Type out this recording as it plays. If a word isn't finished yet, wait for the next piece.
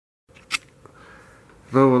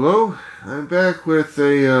Hello, hello. I'm back with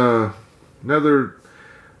another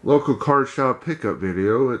local card shop pickup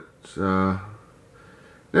video. It's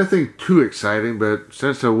nothing too exciting, but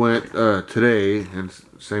since I went today and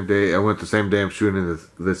same day, I went the same day I'm shooting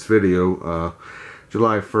this video,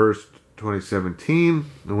 July 1st, 2017.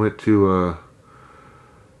 I went to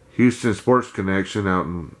Houston Sports Connection out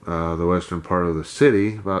in the western part of the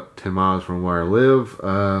city, about 10 miles from where I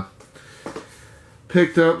live.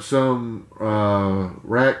 Picked up some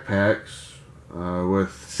rack packs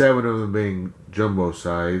with 7 of them being jumbo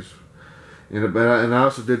size, and I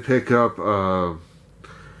also did pick up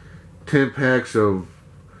 10 packs of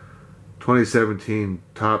 2017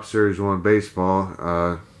 Topps Series 1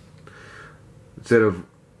 baseball. Instead of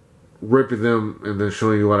ripping them and then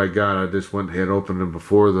showing you what I got, I just went ahead and opened them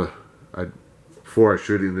before I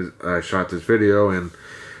shot this video, and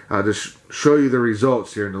I'll just show you the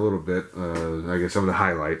results here in a little bit. I guess some of the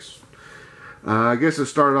highlights. I guess I'll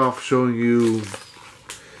start off showing you.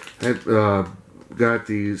 I got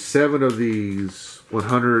 7 of these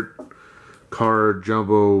 100 card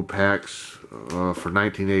jumbo packs for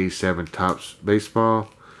 1987 Topps baseball.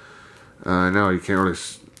 Now you can't really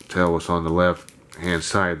tell what's on the left hand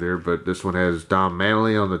side there, but this one has Don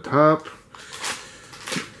Manley on the top.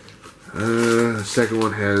 The second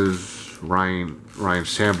one has Ryan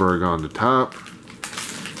Sandberg on the top.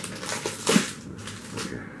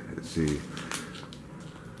 Okay, let's see.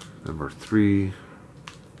 Number 3.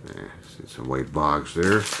 See some Wade Boggs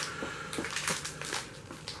there.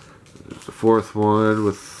 There's the 4th one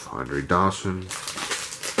with Andre Dawson.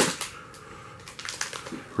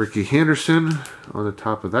 Rickey Henderson on the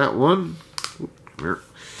top of that one. Come here.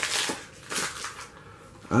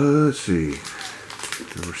 Let's see.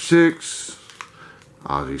 Number 6.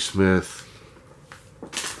 Ozzie Smith.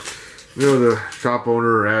 You know, the shop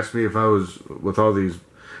owner asked me if I was, with all these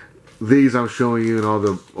I'm showing you and all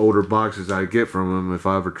the older boxes I get from him, if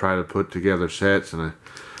I ever try to put together sets, and I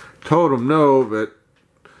told him no, but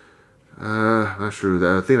not sure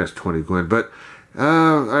that, I think that's 20 Gwen, but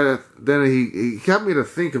then he got me to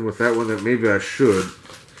thinking with that one that maybe I should,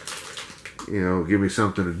 you know, give me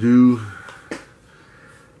something to do.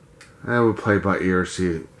 I would play by ear,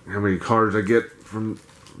 see how many cards I get from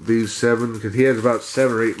these 7, because he has about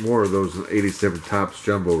 7 or 8 more of those 87 Topps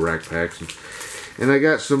jumbo rack packs, and I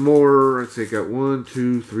got some more. Let's see, I got 1,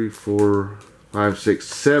 2, 3, 4, 5, 6,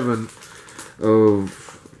 7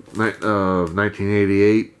 of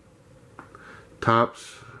 1988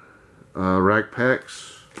 Topps rack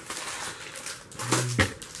packs.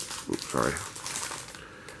 Oops, sorry.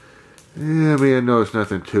 Yeah, I mean, I know it's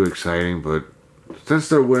nothing too exciting, but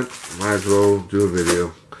since I went, might as well do a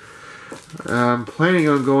video. I'm planning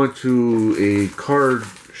on going to a card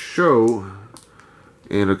show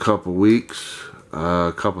in a couple weeks,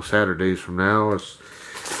 a couple Saturdays from now. It's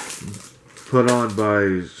put on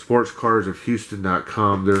by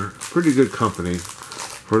sportscardsofhouston.com. They're a pretty good company.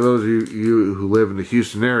 For those of you who live in the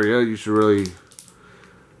Houston area, you should really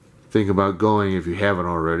think about going if you haven't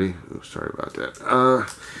already. Oh, sorry about that.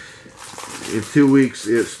 In 2 weeks,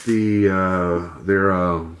 it's their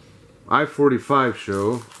I-45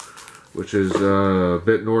 show, which is a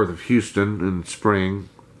bit north of Houston in spring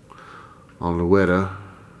on Louetta.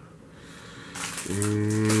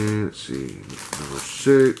 And let's see, number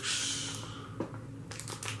 6.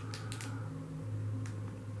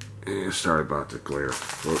 And sorry about the glare,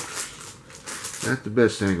 folks. Not the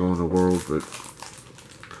best angle in the world, but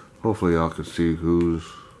hopefully y'all can see who's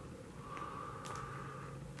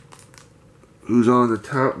on the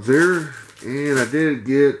top there. And I did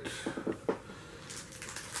get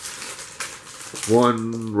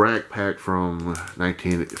 1 rack pack for the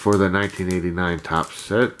 1989 Topps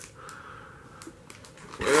set.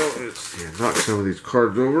 Well, let's see, knock some of these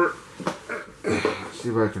cards over. Let's see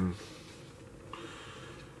if I can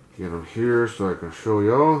get them here so I can show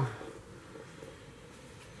y'all.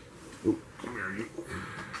 Oh, come here, you.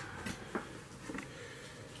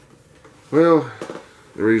 Well,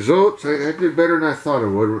 the results, I did better than I thought I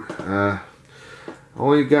would. I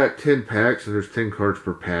only got 10 packs, and there's 10 cards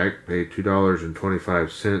per pack. Paid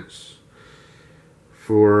 $2.25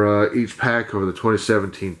 for each pack over the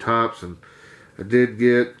 2017 Topps, and I did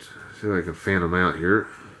get, see if I can fan them out here,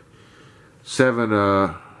 7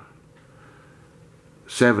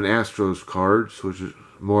 Astros cards, which is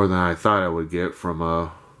more than I thought I would get from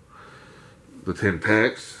the 10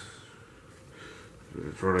 packs.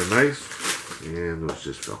 It's really nice. And those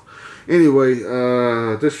just fell. Anyway,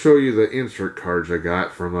 just show you the insert cards I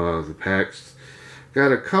got from the packs.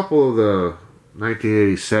 Got a couple of the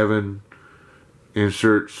 1987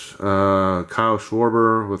 inserts. Kyle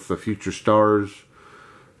Schwarber with the Future Stars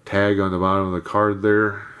tag on the bottom of the card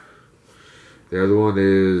there. The other one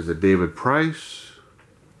is the David Price.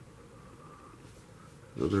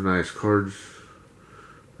 Those are nice cards.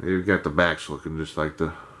 You've got the backs looking just like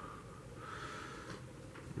the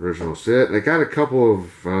original set. I got a couple of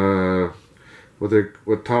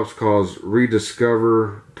what Topps calls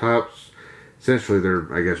rediscover Topps. Essentially,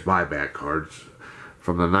 they're, I guess, buyback cards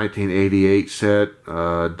from the 1988 set.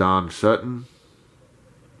 Don Sutton,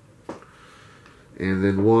 and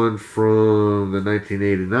then one from the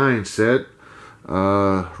 1989 set.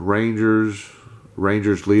 Rangers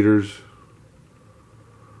leaders.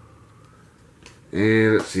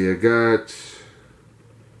 And let's see, I got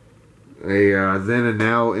a then and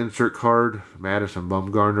now insert card, Madison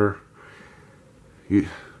Bumgarner.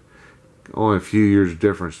 Only a few years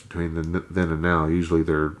difference between the then and now. Usually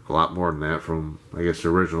they're a lot more than that from, I guess, the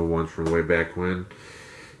original ones from way back when.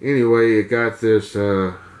 Anyway, it got this,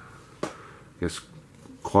 I guess,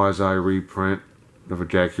 quasi reprint of a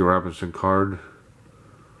Jackie Robinson card.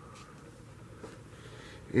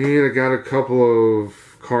 And I got a couple of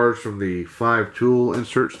cards from the 5-tool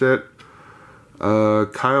insert set.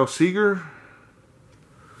 Kyle Seager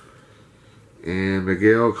and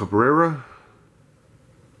Miguel Cabrera.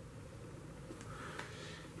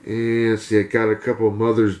 And let's see, I got a couple of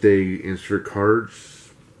Mother's Day insert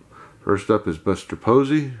cards. First up is Buster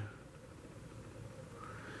Posey.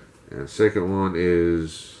 And the second one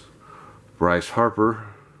is Bryce Harper.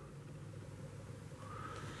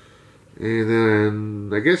 And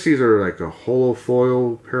then, I guess these are like a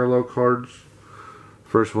holofoil parallel cards.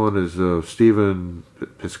 First one is Stephen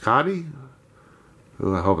Piscotty.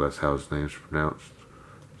 Oh, I hope that's how his name's pronounced.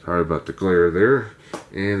 Sorry about the glare there.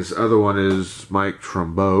 And this other one is Mike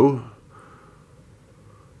Trumbo.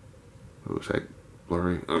 Oh, was that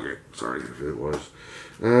blurry? Okay, sorry if it was.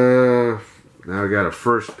 Now I got a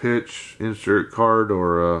first pitch insert card,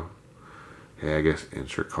 or yeah, I guess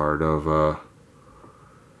insert card of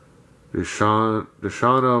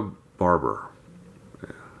Deshauna Barber.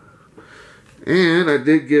 Yeah. And I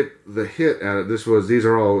did get the hit out of this. These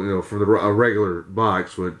are all, you know, from a regular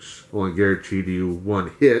box, which only guaranteed you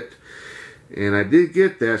one hit. And I did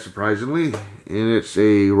get that, surprisingly. And it's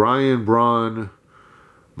a Ryan Braun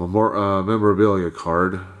memorabilia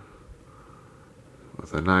card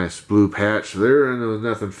with a nice blue patch there. And it was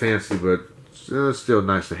nothing fancy, but it's still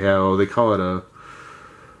nice to have. Oh, they call it a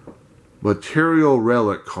material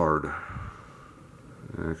relic card.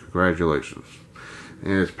 Congratulations.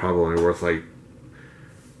 And it's probably only worth like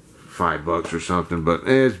 $5 or something, but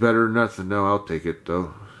it's better than nothing. No, I'll take it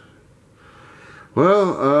though.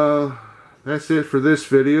 Well, that's it for this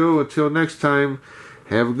video. Until next time,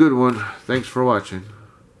 have a good one. Thanks for watching.